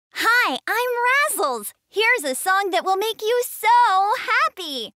Hi, I'm Razzles. Here's a song that will make you so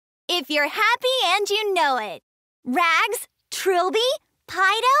happy. If you're happy and you know it. Rags, Trilby,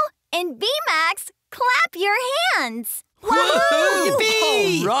 Pido, and B-Max, clap your hands. Whoa!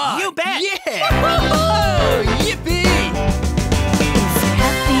 Yippee! All right. You bet! Yeah! Whoa! Yippee! If you're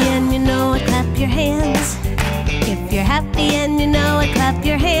happy and you know it, clap your hands. If you're happy and you know it, clap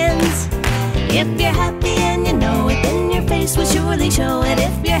your hands. If you're happy and you know it, then your face will surely show it.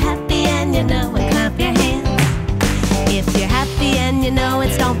 If you're happy and you know it, clap your hands. If you're happy and you know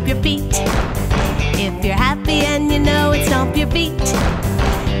it, stomp your feet. If you're happy and you know it, stomp your feet.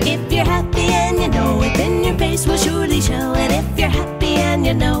 If you're happy and you know it, then your face will surely show it. If you're happy and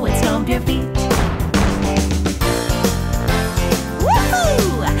you know it, stomp your feet.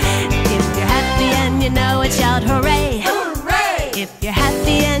 Woohoo! If you're happy and you know it, shout hooray! Hooray! If you're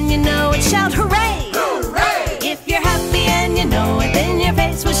happy and you know it, shout hooray! Hooray! If you're happy and you know it, then your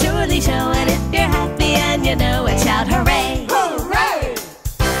face will surely show it. If you're happy and you know it, shout hooray! Hooray! If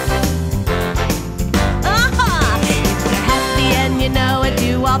you're happy and you know it,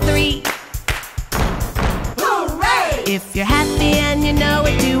 do all three. Hooray! If you're happy and you know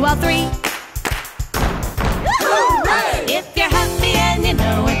it, do all three. Hooray! If you're happy and you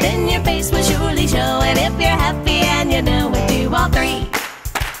know it, then your face will surely show it. If you're happy and you know it, do all three.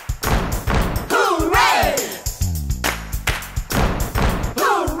 Hooray!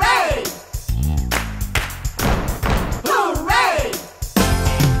 Hooray! Hooray!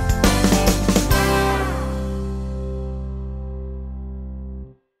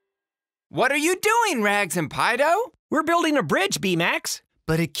 What are you doing, Rags and Pido? We're building a bridge, B-Max.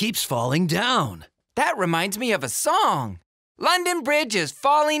 But it keeps falling down. That reminds me of a song. London Bridge is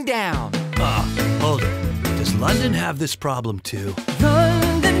falling down. Hold it. Does London have this problem too?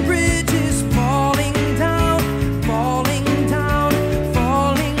 London Bridge is falling down, falling down,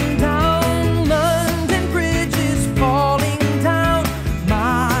 falling down. London Bridge is falling down,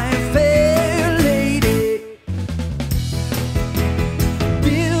 my fair lady.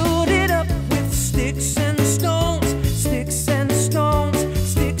 Build it up with sticks and stones, sticks and stones,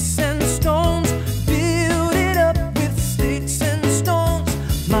 sticks and stones. Build it up with sticks and stones,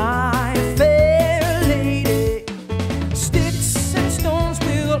 my fair lady. Sticks and stones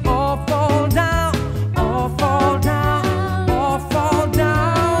will all fall down, all fall down, all fall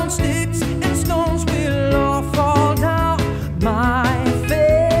down. Sticks and stones will all fall down, my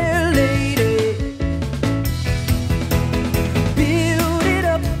fair lady. Build it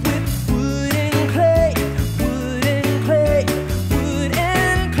up with wood and clay, wood and clay, wood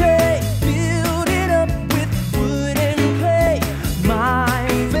and clay. Build it up with wood and clay, my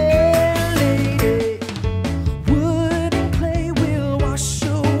fair lady. Wood and clay will wash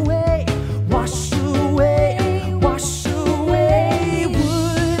away, wash away, wash away.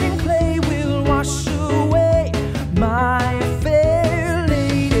 Wood and clay will wash away, my fair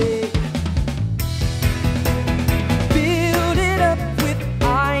lady. Build it up with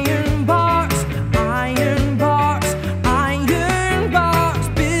iron bars, iron bars, iron bars.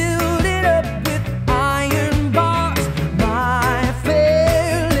 Build it up with iron bars, my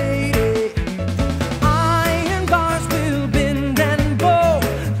fair lady. Iron bars will bend and bow,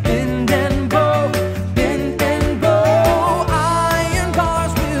 bend and bow, bend and bow. Iron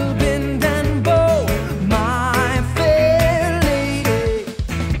bars will bend and bow, my fair lady.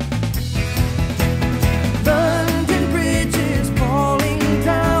 London Bridge is falling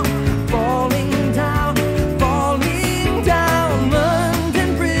down, falling down, falling down.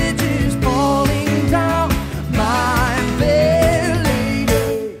 London Bridge is falling down, my fair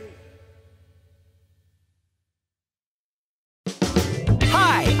lady.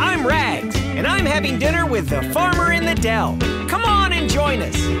 Hi, I'm Rags, and I'm having dinner with the farmer in the dell. Come on and join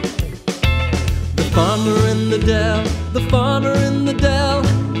us. The farmer in the dell, the farmer in the dell.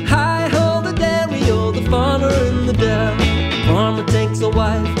 Hi-ho the dairy-o, the farmer in the dell. The farmer takes a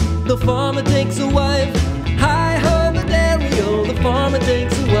wife, the farmer takes a wife. Hi-ho the dairy-o, the farmer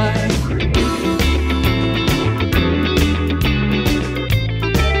takes a wife.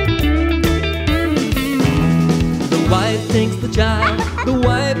 The wife takes the child, the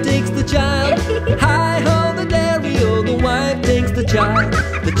wife takes the child. Hi-ho the dairy-o, the wife takes the child.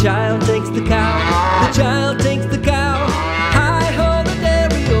 The child takes the cow, the child takes the cow. Hi-ho the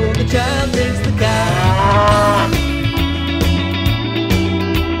dairy-o, the child takes the cow.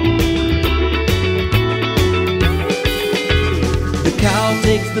 The cow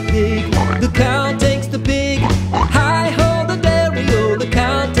takes the pig, the cow takes the pig. Hi-ho the dairy-o, the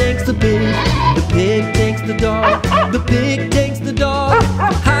cow takes the pig. The pig takes the dog, the pig takes the dog.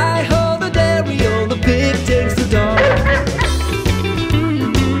 Hi-ho the dairy-o, the pig takes the dog.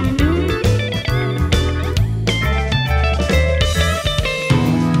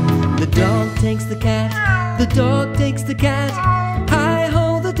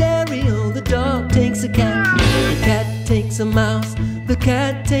 a mouse, the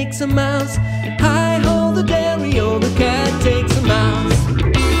cat takes a mouse. Hi-ho the dairy-o, the cat takes a mouse.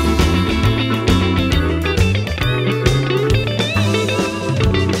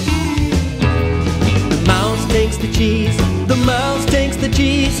 The mouse takes the cheese, the mouse takes the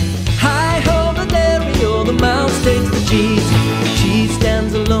cheese. Hi-ho the dairy-o, the mouse takes the cheese. The cheese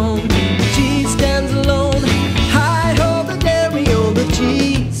stands alone, the cheese stands alone. Hi-ho the dairy-o, the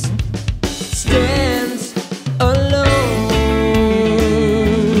cheese stands alone.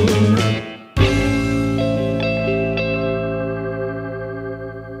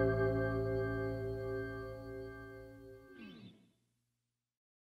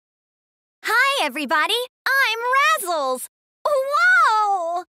 Hi, everybody. I'm Razzles.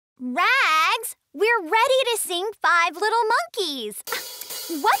 Whoa! Rags, we're ready to sing Five Little Monkeys.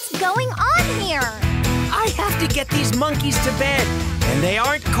 What's going on here? I have to get these monkeys to bed, and they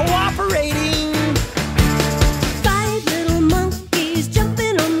aren't cooperating. Five little monkeys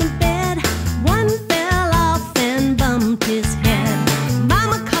jumping on the bed. One fell off and bumped his head.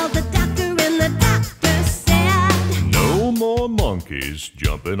 Mama called the doctor and the doctor said, No more monkeys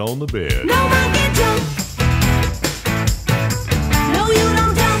jumping on the bed. no monkey jump. No, you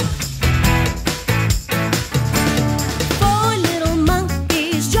don't jump. Four little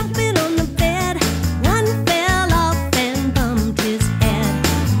monkeys jumping on the bed. One fell off and bumped his head.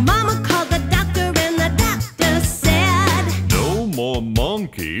 Mama called the doctor and the doctor said, No more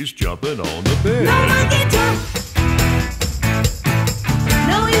monkeys jumping on the bed. no monkey jump.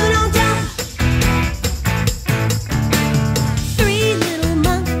 No, you don't jump. Three little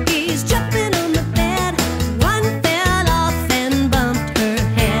monkeys jumping on the bed. One fell off and bumped her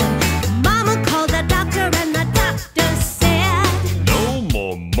head. Mama called the doctor and the doctor said, No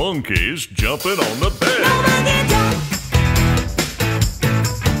more monkeys jumping on the bed. no monkey jump.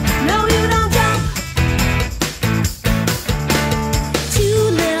 No, you don't jump. Two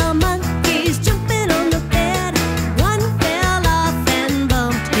little monkeys jumping on the bed. One fell off and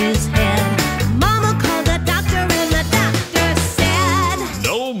bumped his head. Mama called the doctor and the doctor said,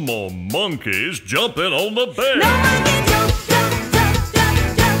 No more monkeys jumping on the bed. no monkey jump, jump, jump, jump,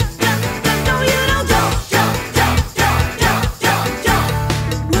 jump, jump, jump. No, you don't jump, jump, jump, jump, jump, jump, jump.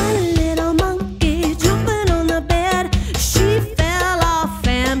 One little monkey jumping on the bed. She fell off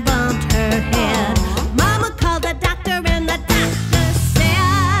and bumped her head. Mama called the doctor and the doctor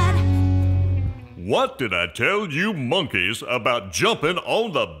said, What did I tell you monkeys about jumping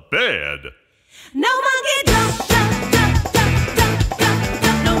on the bed? no monkey jump, jump, jump, jump, jump, jump,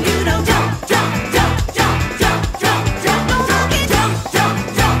 jump. No, you don't jump, jump, jump, jump, jump, jump, jump. No monkey jump, jump,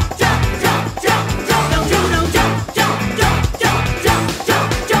 jump, jump, jump, jump, jump. No, you don't jump, jump, jump, jump, jump,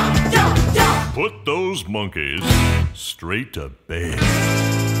 jump, jump, jump, jump. Put those monkeys straight to bed.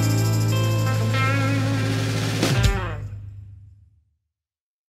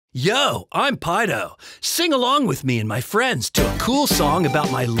 Yo, I'm Pido. Sing along with me and my friends to a cool song about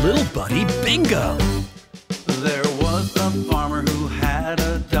my little buddy Bingo. There was a farmer who had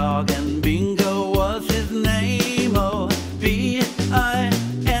a dog, and Bingo was his name. Oh, B-I-N-G-O,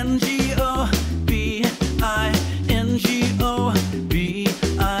 B-I-N-G-O,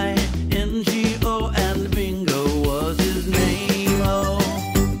 B-I-N-G-O, and Bingo was his name. Oh,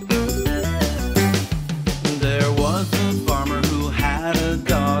 there was a farmer who had a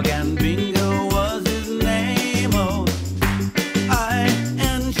dog, and Bingo was his name. Oh,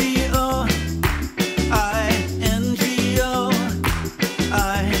 I-N-G-O, I-N-G-O,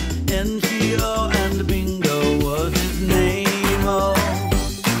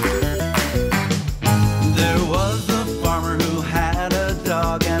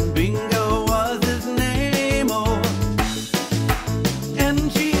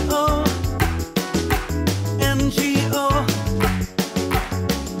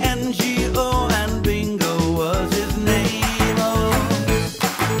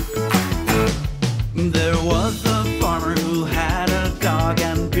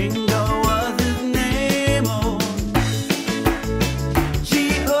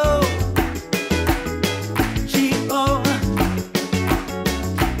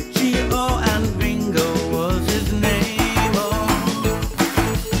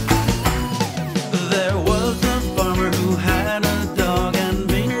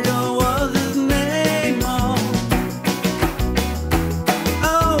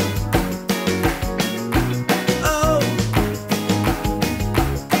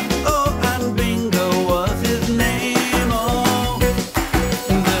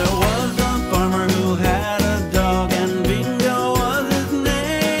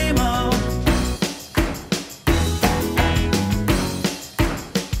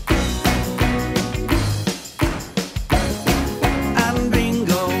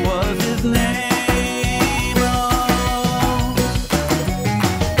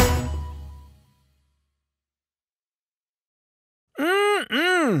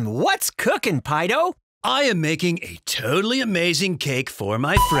 cooking, Pido? I am making a totally amazing cake for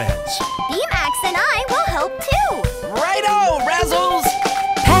my friends. B-Max and I will help too. Righto, Razzles!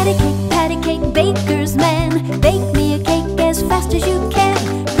 Patty cake, baker's man. Bake me a cake as fast as you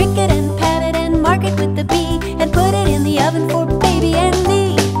can. Prick it and pat it and mark it with the B, and put it in the oven for baby and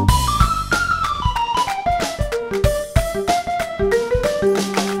me.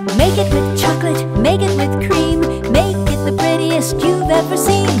 Make it with chocolate, make it with cream, make it the prettiest you've ever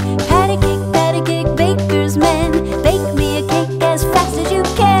seen. Patty cake, baker's man. Bake me a cake as fast as you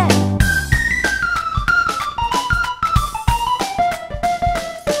can.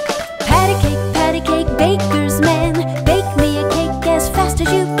 Patty cake, baker's man. Bake me a cake as fast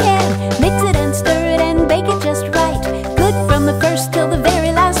as you can. Mix it and stir it and bake it just right. Good from the first till the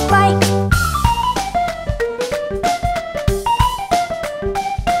very last bite.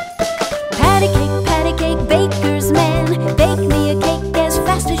 Patty cake, baker's man. Bake me a cake as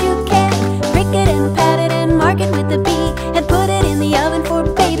fast as you can. Prick it and pat it and mark it with the B, and put it in the oven for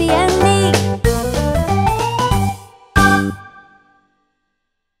baby and me.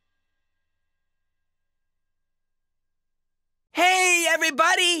 Hey,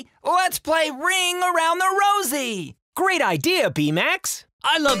 everybody! Let's play Ring Around the Rosie! Great idea, B-Max!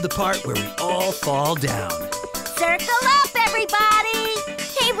 I love the part where we all fall down. Circle up, everybody!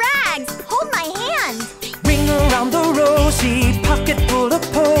 Hey, Rags, hold my hand. Ring around the rosy, pocket full of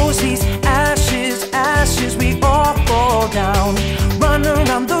posies. Ashes, ashes, we all fall down. Run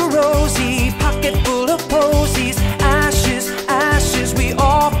around the rosy, pocket full of posies. Ashes, ashes, we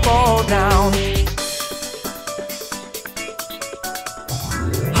all fall down.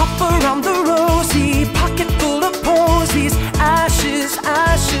 Hop around the rosy, pocket full of posies. Ashes,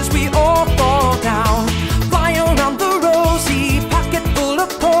 ashes, we all fall down. Fly around the rosy, pocket full of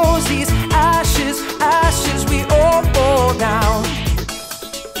posies. Ashes, ashes, we all fall down.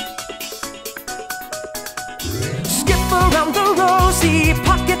 Skip around the rosy,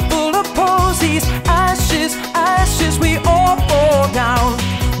 pocket full of posies. Ashes, ashes, we all fall down.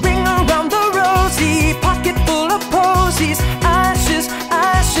 Ring around the rosy, pocket full of posies. Ashes,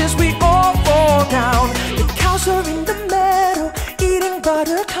 ashes, we all fall down. The cows are in the meadow, eating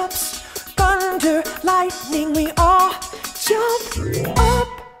buttercups. Thunder, lightning, we all jump up.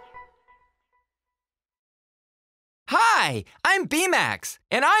 Hi, I'm B-Max,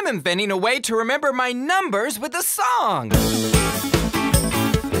 and I'm inventing a way to remember my numbers with a song.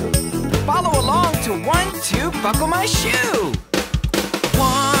 Follow along to 1, 2, buckle my shoe.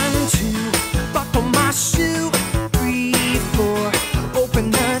 1, 2, buckle my shoe. 3, 4,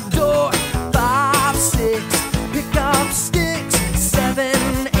 open the door. 5, 6, pick up sticks.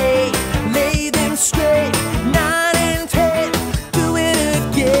 7, 8, lay them straight. 9 and 10, do it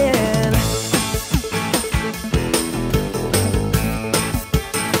again.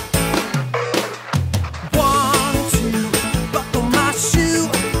 1, 2, buckle my shoe.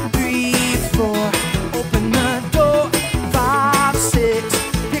 3, 4, open the door. 5, 6,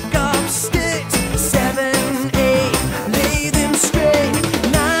 pick up sticks. 7, 8, lay them straight.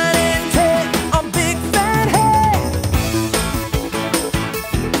 9 and 10, a big fat head.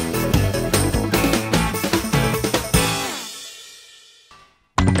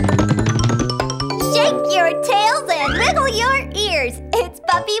 Shake your tails and wiggle your ears. It's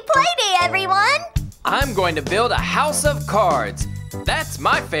Puppy Playday, everyone! I'm going to build a house of cards. That's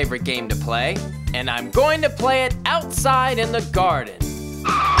my favorite game to play, and I'm going to play it outside in the garden.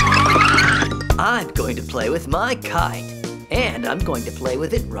 I'm going to play with my kite. And I'm going to play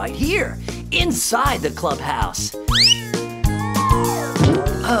with it right here, inside the clubhouse.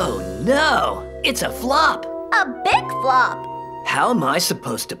 Oh no, it's a flop. A big flop. How am I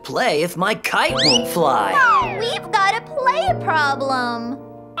supposed to play if my kite won't fly? We've got a play problem.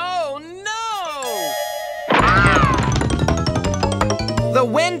 Oh no! The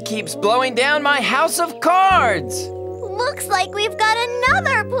wind keeps blowing down my house of cards. Looks like we've got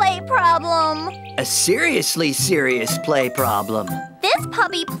another play problem. A seriously serious play problem. This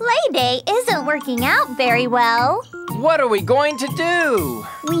Puppy Playday isn't working out very well. What are we going to do?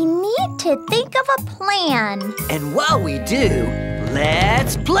 We need to think of a plan. And while we do,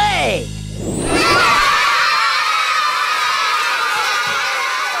 let's play!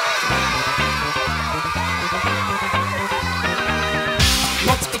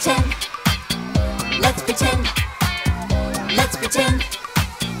 Let's pretend. Let's pretend. Let's pretend.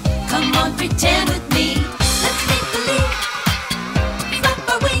 Come on, pretend with me. Let's make believe. Flap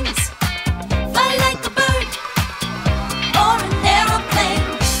our wings. Fly like a bird. Or an aeroplane.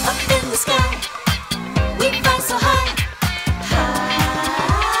 Up in the sky. We fly so high.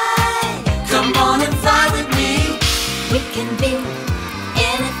 High. Come on and fly with me. We can be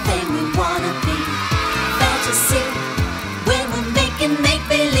anything we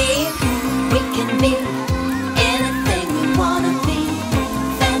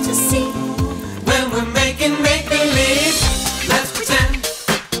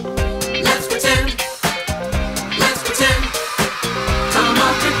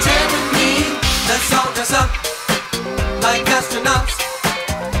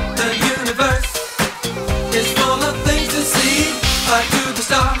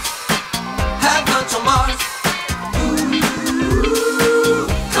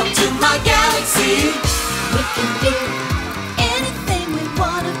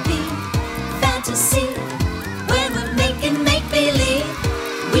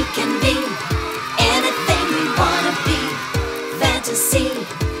see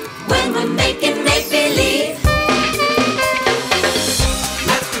when we're making make-believe.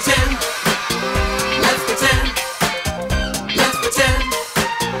 Let's pretend. Let's pretend. Let's pretend.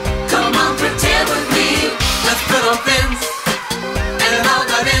 Come on, pretend with me. Let's put on fins and all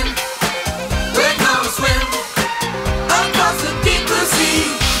dive in. We're gonna swim across the deep blue sea.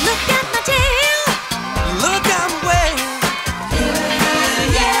 Look at my tail. Look I'm way.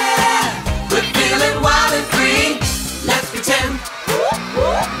 Yeah, yeah. We're feeling wild and free. Let's pretend.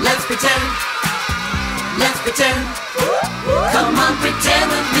 Let's pretend. Let's pretend. Come on,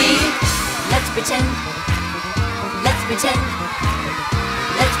 pretend with me. Let's pretend. Let's pretend.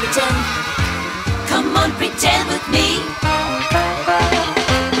 Let's pretend. Come on, pretend with me.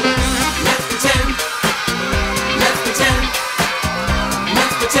 Let's pretend. Let's pretend.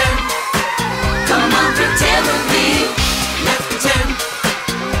 Let's pretend. Come on, pretend with me. Let's pretend.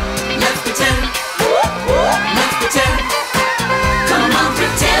 Let's pretend. Let's pretend. Come on,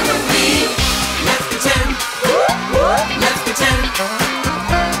 pretend with me. Let's pretend. Let's pretend.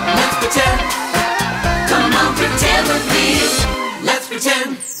 Let's pretend. Come on, pretend with me. Let's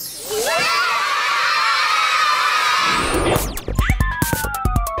pretend.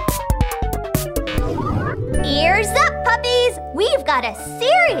 Ears up, puppies! We've got a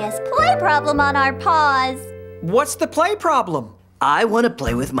serious play problem on our paws. What's the play problem? I want to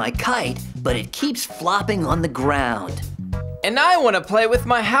play with my kite, but it keeps flopping on the ground. And I want to play with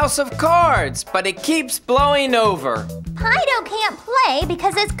my house of cards, but it keeps blowing over. Pido can't play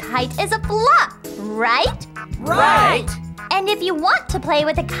because his kite is a flop, right? Right. And if you want to play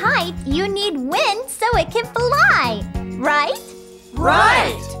with a kite, you need wind so it can fly, right?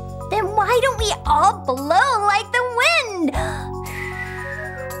 Right. Then why don't we all blow like the wind?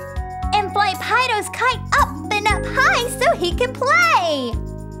 And fly Pido's kite up and up high so he can play.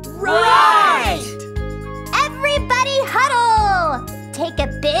 Right. Everybody huddle! Take a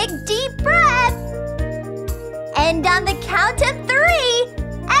big deep breath. And on the count of 3,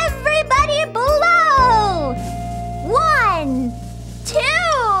 everybody blow! 1, 2, 3!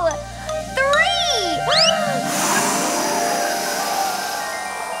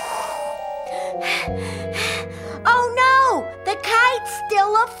 Oh no! The kite's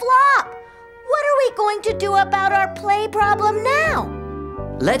still a flop! What are we going to do about our play problem now?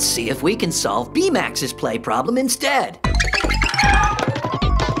 Let's see if we can solve B-Max's play problem instead.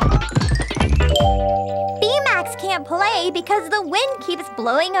 B-Max can't play because the wind keeps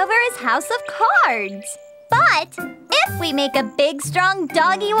blowing over his house of cards. But if we make a big, strong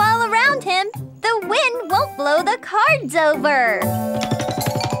doggy wall around him, the wind won't blow the cards over.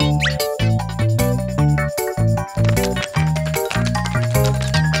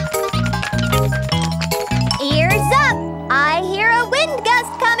 Ears up! I hear a wind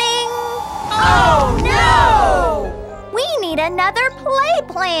gust coming! Oh no! We need another play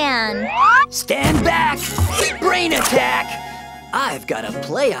plan! Stand back! Brain attack! I've got a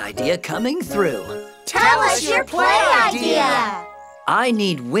play idea coming through. Tell us your play idea! I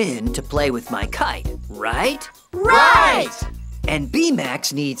need wind to play with my kite, right? Right. And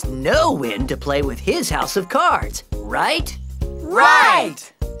B-Max needs no wind to play with his house of cards, right?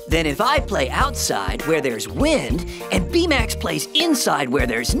 Right. Then if I play outside where there's wind and B-Max plays inside where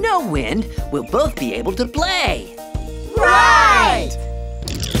there's no wind, we'll both be able to play. Right.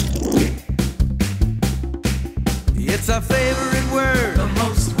 It's our favorite word, the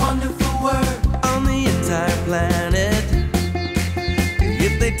most wonderful word on the entire planet.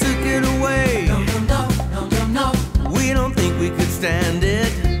 If they took it away, no, we don't think we could stand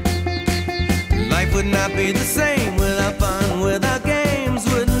it. Life would not be the same without fun, without games,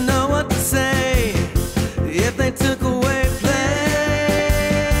 wouldn't know what to say. If they took away play,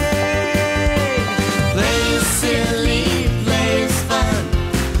 play is silly, play is fun,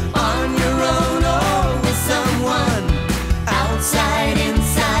 on your own or with someone, outside,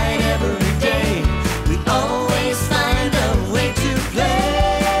 inside, every day. We always find a way to play.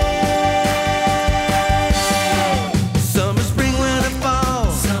 Summer, spring, winter,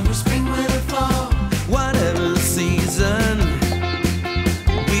 fall, whatever the season.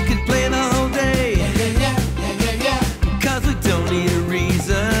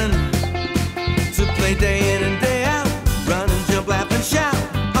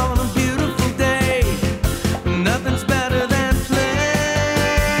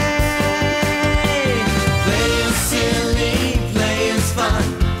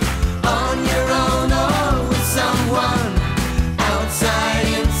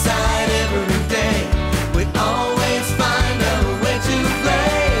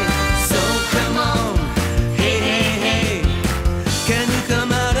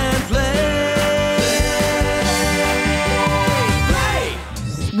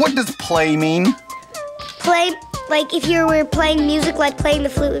 What does play mean? Play, like if you were playing music, like playing the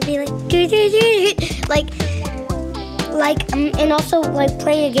flute would be like do do do, and also like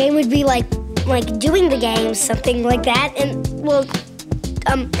playing a game would be like doing the game, something like that. And well,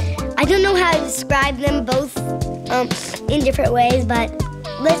 I don't know how to describe them both in different ways, but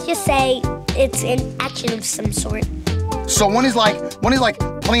let's just say it's an action of some sort. So one is like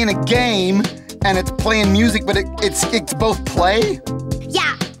playing a game, and it's playing music, but it's both play?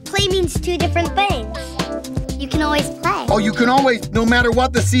 Yeah, play means two different things. You can always play. Oh, you can always, no matter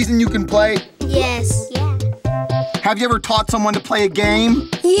what the season, you can play? Yes. Yeah. Have you ever taught someone to play a game?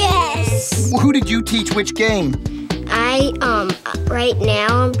 Yes. Well, who did you teach which game? Right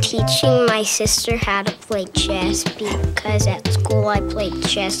now I'm teaching my sister how to play chess because at school I played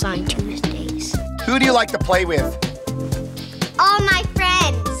chess on Tuesdays. Who do you like to play with? All my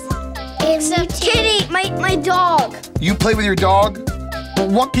friends. Except Kitty, my dog. You play with your dog? Well,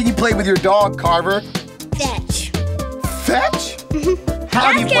 what can you play with your dog, Carver? Fetch. Fetch?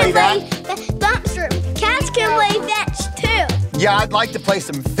 How do you play that? That's true. Cats can play fetch too. Yeah, I'd like to play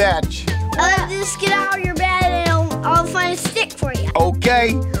some fetch. Just get out of your bed and I'll find a stick for you.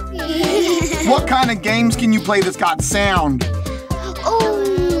 Okay. What kind of games can you play that's got sound? Oh,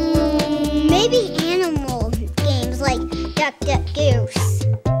 maybe animal games like duck, duck, goose.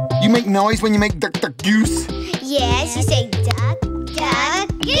 You make noise when you make duck, duck, goose? Yes, you say duck, duck,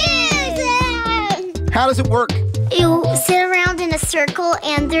 goose. How does it work? You sit around in a circle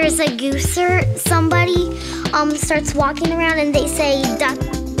and there's a gooser. Somebody starts walking around and they say duck,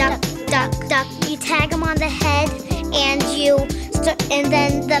 duck, duck, duck. You tag them on the head and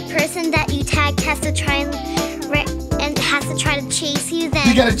then the person that you tagged has to try to chase you. Then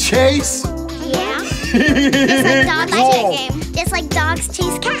you gotta chase? Yeah. It's like dogs chase game. It's like dogs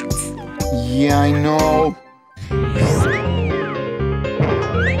chase cats. Yeah, I know.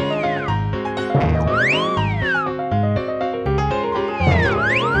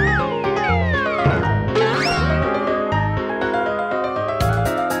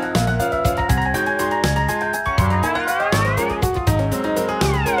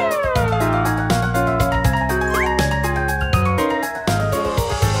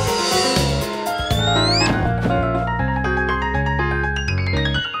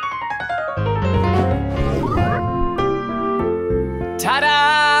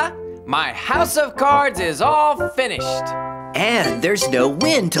 Ta-da! My house of cards is all finished. And there's no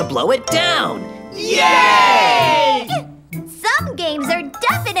wind to blow it down. Yay! Some games are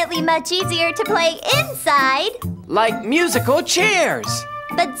definitely much easier to play inside. Like musical chairs.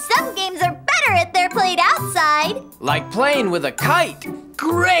 But some games are better if they're played outside. Like playing with a kite.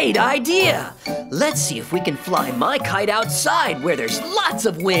 Great idea! Let's see if we can fly my kite outside where there's lots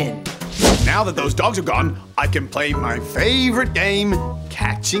of wind. Now that those dogs are gone, I can play my favorite game,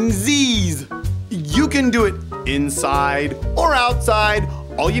 Catching Z's. You can do it inside or outside.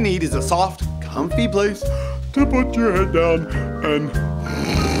 All you need is a soft, comfy place to put your head down and...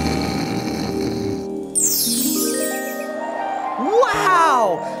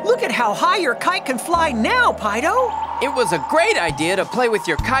 Wow! Look at how high your kite can fly now, Pido. It was a great idea to play with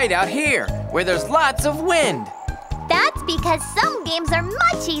your kite out here, where there's lots of wind. That's because some games are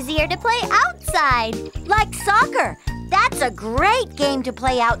much easier to play outside. Like soccer. That's a great game to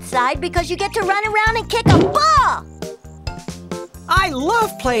play outside because you get to run around and kick a ball. I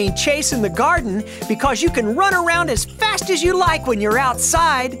love playing chase in the garden because you can run around as fast as you like when you're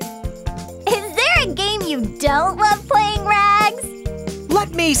outside. Is there a game you don't love playing, Rags?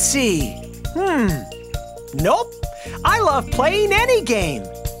 Let me see. Nope. I love playing any game.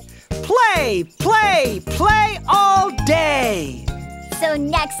 Play, play, play all day. So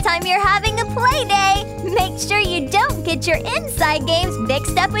next time you're having a play day, make sure you don't get your inside games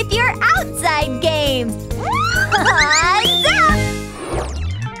mixed up with your outside games. Huzzah!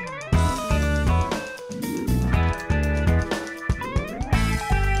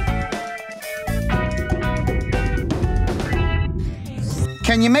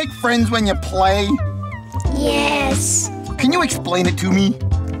 Can you make friends when you play? Yes. Can you explain it to me?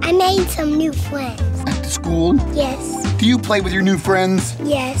 I made some new friends. At the school? Yes. Do you play with your new friends?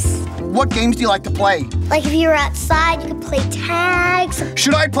 Yes. What games do you like to play? Like if you were outside, you could play tags.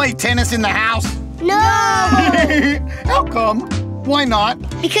 Should I play tennis in the house? No! How come? Why not?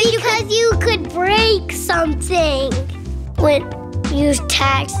 Because you could break something. When you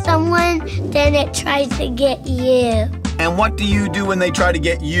tag someone, then it tries to get you. And what do you do when they try to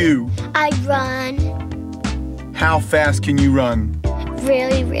get you? I run. How fast can you run?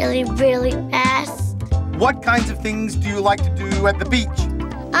 Really, really, really fast. What kinds of things do you like to do at the beach?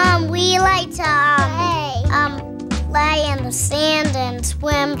 We like to play in the sand and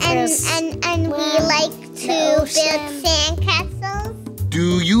swim. And we like to build sandcastles.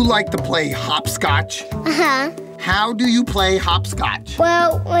 Do you like to play hopscotch? Uh-huh. How do you play hopscotch?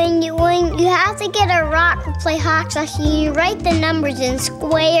 Well, when you have to get a rock to play hopscotch, you write the numbers in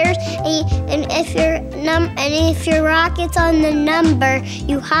squares, and if your rock is on the number,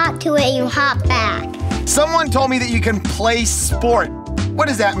 you hop to it and you hop back. Someone told me that you can play sport. What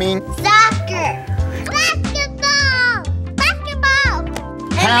does that mean? Soccer. Basketball.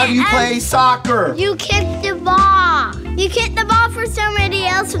 How do you play soccer? You kick the ball. You kick the ball for somebody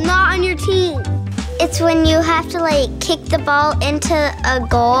else not on your team. It's when you have to kick the ball into a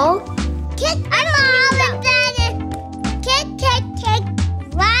goal. Kick the ball and then kick,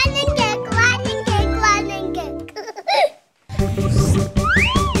 run and kick, run and kick, run and kick.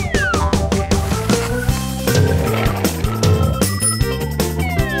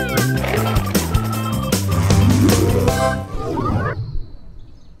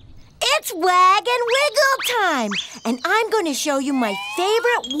 It's Wag and Wiggle time, and I'm going to show you my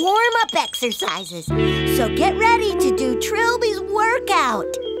favorite warm-up exercises. So get ready to do Trilby's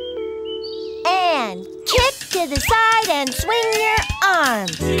workout. And kick to the side and swing your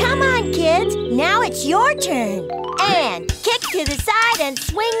arms. Come on, kids. Now it's your turn. And kick to the side and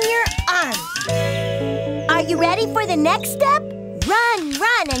swing your arms. Are you ready for the next step? Run,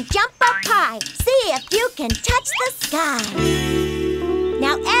 run, and jump up high. See if you can touch the sky.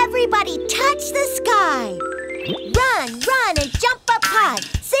 Now everybody touch the sky. Run, run, and jump up high.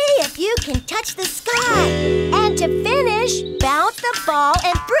 See if you can touch the sky. And to finish, bounce the ball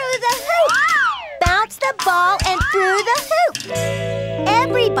and through the hoop. Bounce the ball and through the hoop.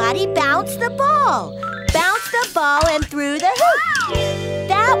 Everybody bounce the ball. Bounce the ball and through the hoop.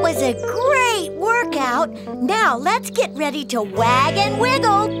 That was a great workout. Now let's get ready to wag and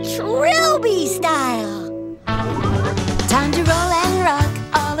wiggle Trilby style. Time to roll and rock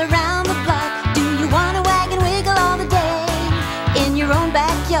all around the block. Do you want to wag and wiggle all the day? In your own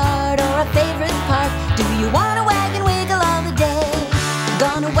backyard or a favorite park? Do you want to wag and wiggle all the day?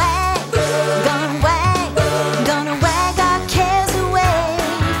 Gonna wag, gonna wag, gonna wag our cares away.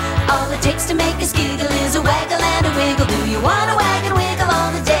 All it takes to make us giggle is a waggle and a wiggle. Do you want to wag and wiggle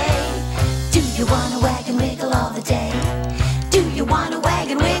all the day? Do you want to wag and wiggle all the day? Do you want to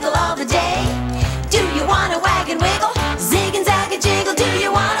wag and wiggle all the day? Do you want to wag and wiggle? Zig and zag and jiggle. Do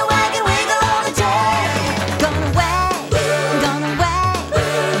you want to wag and wiggle all the day? Gonna wag, gonna wag,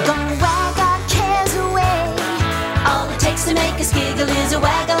 gonna wag our cares away. All it takes to make us giggle is a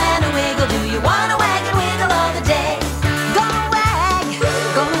waggle and a wiggle. Do you want to wag and wiggle all the day? Gonna wag,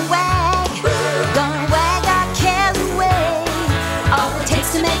 gonna wag, gonna wag our cares away. All it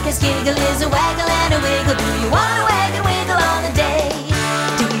takes to make us giggle is a waggle and a wiggle. Do you want to wag and wiggle all the day?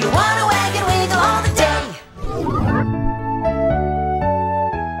 Do you want to wag and wiggle all the day?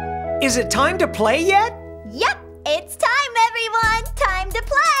 Is it time to play yet? Yep, it's time, everyone. Time to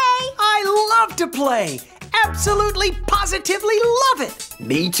play. I love to play. Absolutely, positively love it.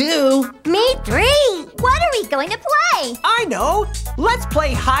 Me too. Me three. What are we going to play? I know. Let's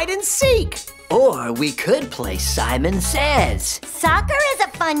play hide and seek. Or we could play Simon Says. Soccer is a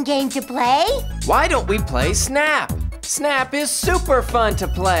fun game to play. Why don't we play Snap? Snap is super fun to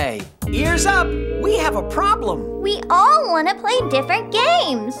play. Ears up. We have a problem. We all want to play different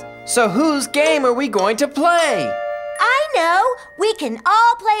games. So whose game are we going to play? I know. We can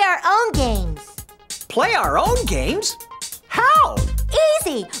all play our own games. Play our own games? How?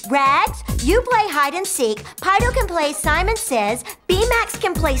 Easy. Rags, you play hide and seek. Pido can play Simon Says. B-Max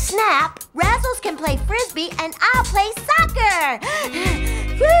can play Snap. Razzles can play Frisbee. And I'll play soccer.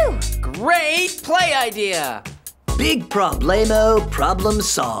 Whew. Great play idea. Big problemo, problem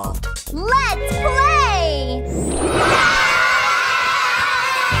solved. Let's play!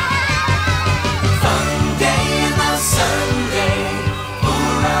 Fun day in the Sunday.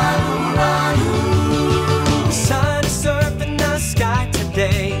 Sun is surfing the sky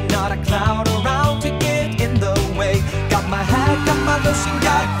today. Not a cloud around to get in the way. Got my hat, got my lotion,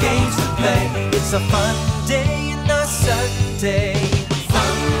 got games to play. It's a fun day in the Sunday.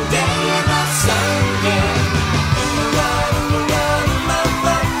 Fun day in the Sunday.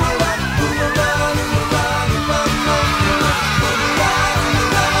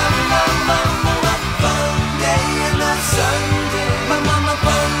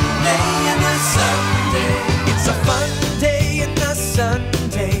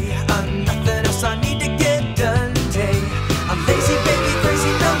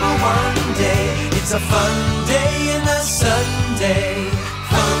 It's a fun day in the Sunday.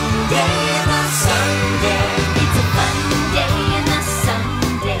 Fun day in the Sunday. It's a fun day and a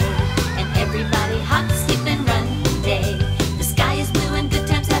Sunday, and everybody hops, skip, and run.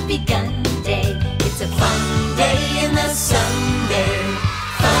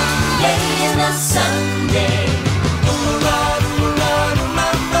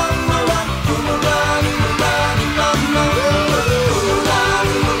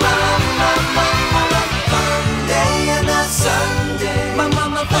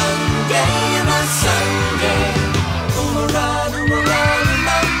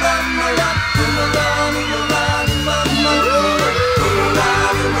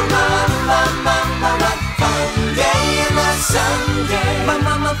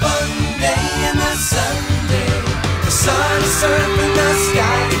 surf in the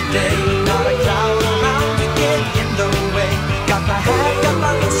sky today. Not a cloud around to get in the way. Got my hat, got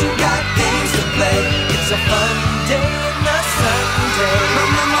my lotion, got games to play. It's a fun day in the Sunday.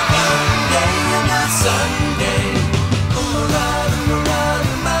 Fun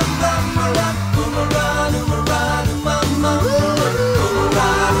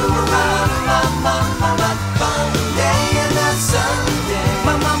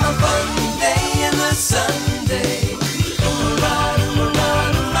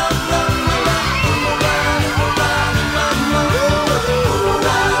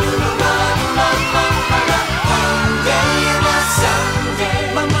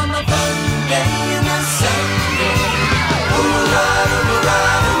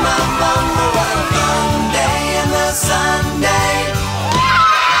day in the Sunday.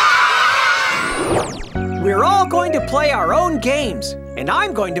 We're all going to play our own games, and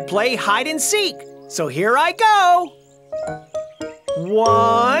I'm going to play hide and seek. So here I go.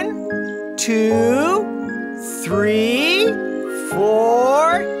 1, 2, 3,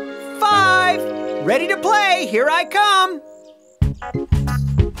 4, 5. Ready to play. Here I come.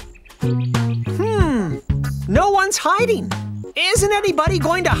 No one's hiding. Isn't anybody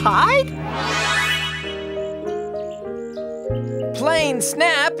going to hide? Playing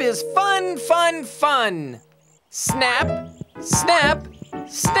Snap is fun, fun, fun. Snap, snap,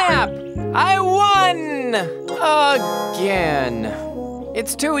 snap. I won! Again.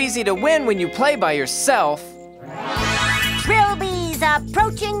 It's too easy to win when you play by yourself. Trilby's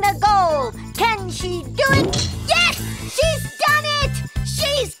approaching the goal. Can she do it? Yes! She's done it!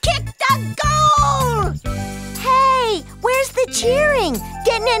 She's kicked the goal! Hey, where's the cheering?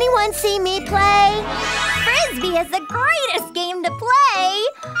 Didn't anyone see me play? Frisbee is the greatest game to play.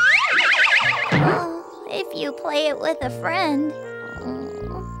 Oh, if you play it with a friend.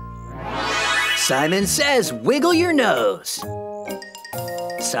 Simon says, wiggle your nose.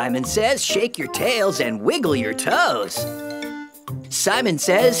 Simon says, shake your tails and wiggle your toes. Simon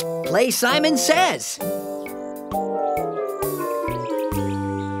says, play Simon Says.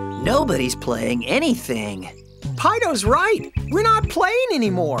 Nobody's playing anything. Pido's right. We're not playing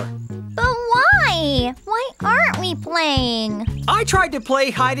anymore. But why? Why aren't we playing? I tried to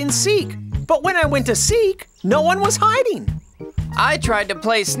play hide and seek, but when I went to seek, no one was hiding. I tried to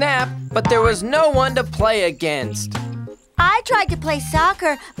play Snap, but there was no one to play against. I tried to play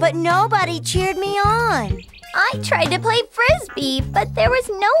soccer, but nobody cheered me on. I tried to play Frisbee, but there was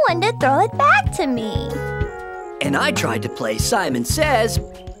no one to throw it back to me. And I tried to play Simon Says,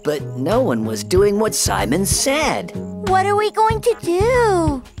 but no one was doing what Simon said. What are we going to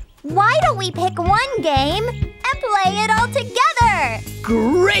do? Why don't we pick one game and play it all together?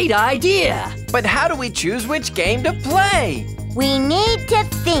 Great idea! But how do we choose which game to play? We need to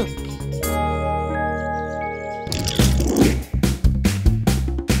think.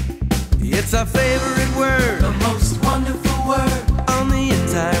 It's our favorite word, the most wonderful word on the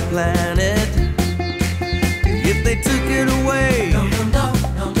entire planet. If they took it away, no,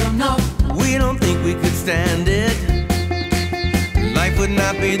 we don't think we could stand it. Life would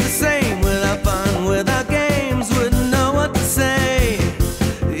not be the same without fun, without games, wouldn't know what to say.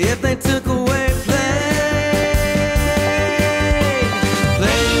 If they took away play,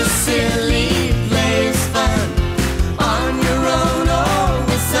 play is silly, play is fun, on your own or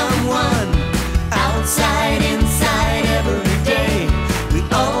with someone, outside, inside, every day, we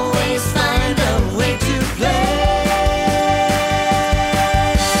always find a way to play.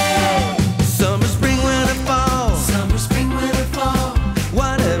 Summer, spring, winter, fall, summer, spring, winter, fall,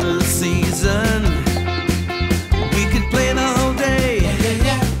 whatever the season, we could play the whole day,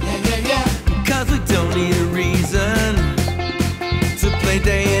 yeah. Cause we don't need a reason to play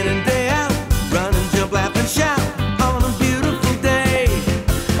day in and day out, run and jump, laugh and shout on a beautiful day.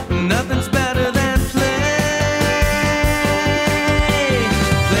 Nothing's better than play.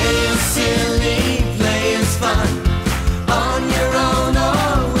 Play is silly, play is fun, on your own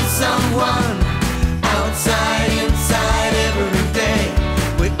or with someone, outside, inside, every day,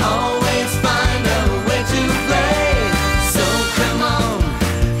 we always find a way to play. So come on,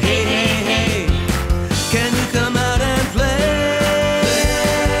 hey, hey, hey, can you come out and play?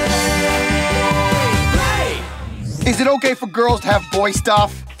 Play! Is it okay for girls to have boy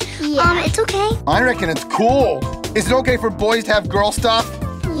stuff? Yeah. It's okay. I reckon it's cool. Is it okay for boys to have girl stuff?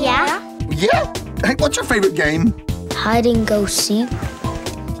 Yeah. Yeah? Hey, what's your favorite game? Hide and go seek.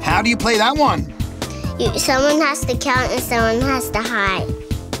 How do you play that one? Someone has to count and someone has to hide.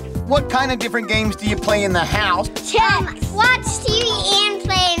 What kind of different games do you play in the house? Watch TV and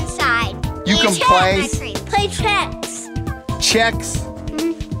play inside. You can play Play checks. checks,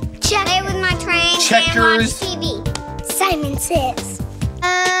 Play with my train Checkers. and watch TV. Simon Says.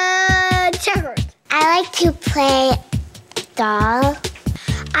 Checkers. I like to play doll.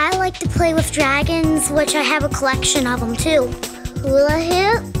 I like to play with dragons, which I have a collection of them too. Hula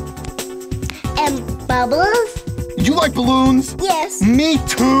hoop and bubbles. You like balloons? Yes. Me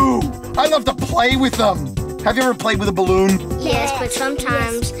too. I love to play with them. Have you ever played with a balloon? Yes, but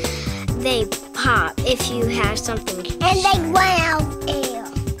sometimes they pop if you have something. And they run out of air.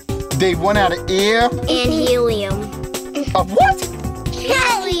 They run out of air? And helium. Of what?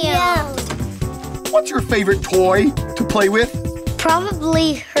 Helium. What's your favorite toy to play with?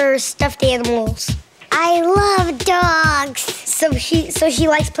 Probably her stuffed animals. I love dogs. So she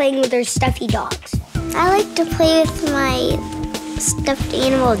likes playing with her stuffy dogs. I like to play with my stuffed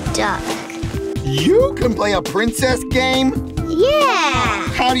animal duck. You can play a princess game? Yeah.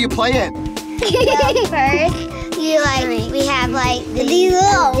 How do you play it? Well, first, we have these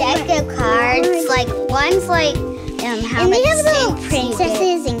little deck of cards. Like one's like how much have little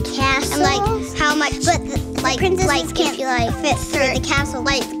princesses and castles. And how much, but princesses can't fit through the castle.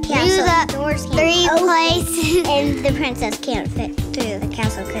 The doors can't 3 places, and the princess can't fit through the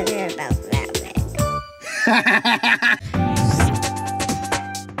castle because they're about that big.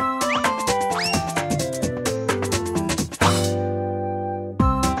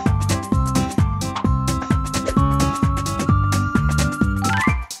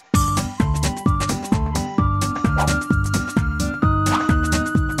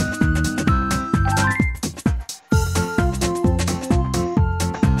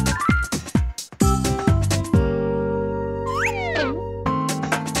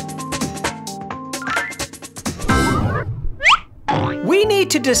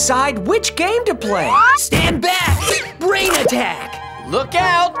 To decide which game to play. Stand back! Brain attack! Look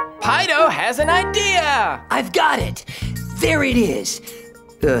out! Pido has an idea! I've got it! There it is.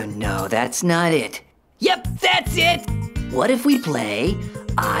 No, that's not it. Yep, that's it! What if we play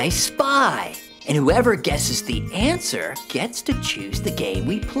I Spy? And whoever guesses the answer gets to choose the game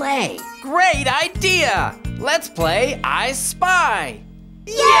we play. Great idea! Let's play I Spy!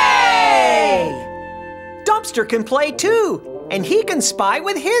 Yay! Dumpster can play too. And he can spy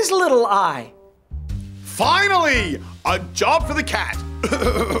with his little eye. Finally, a job for the cat.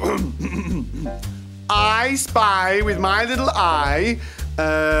 I spy with my little eye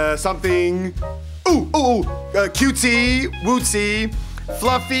something, cutesy, wootsy,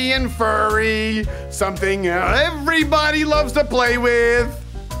 fluffy and furry, something everybody loves to play with.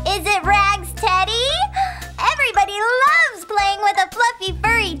 Is it Rags Teddy? Everybody loves playing with a fluffy,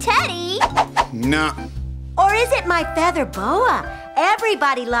 furry teddy. Nah. Or is it my feather boa?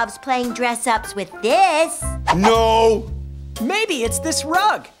 Everybody loves playing dress-ups with this. No. Maybe it's this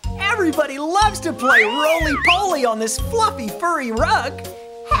rug. Everybody loves to play roly-poly on this fluffy, furry rug.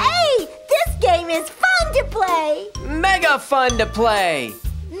 Hey, this game is fun to play. Mega fun to play.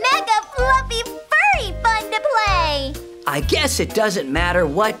 Mega fluffy, furry fun to play. I guess it doesn't matter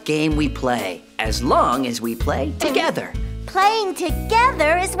what game we play, as long as we play together. Playing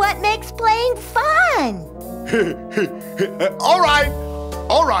together is what makes playing fun. All right,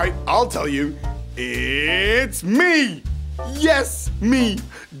 I'll tell you. It's me. Yes, me,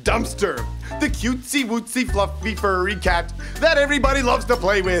 Dumpster, the cutesy-wootsy, fluffy, furry cat that everybody loves to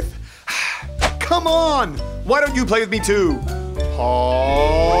play with. Come on, why don't you play with me too?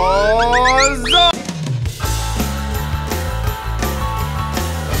 Paws up!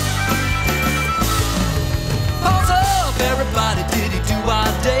 Everybody, diddy do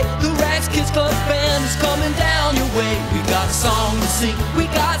our day. The Rags Kids Club Band is coming down your way. We got a song to sing, we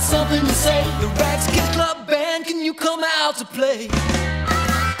got something to say. The Rags Kids Club Band, can you come out to play?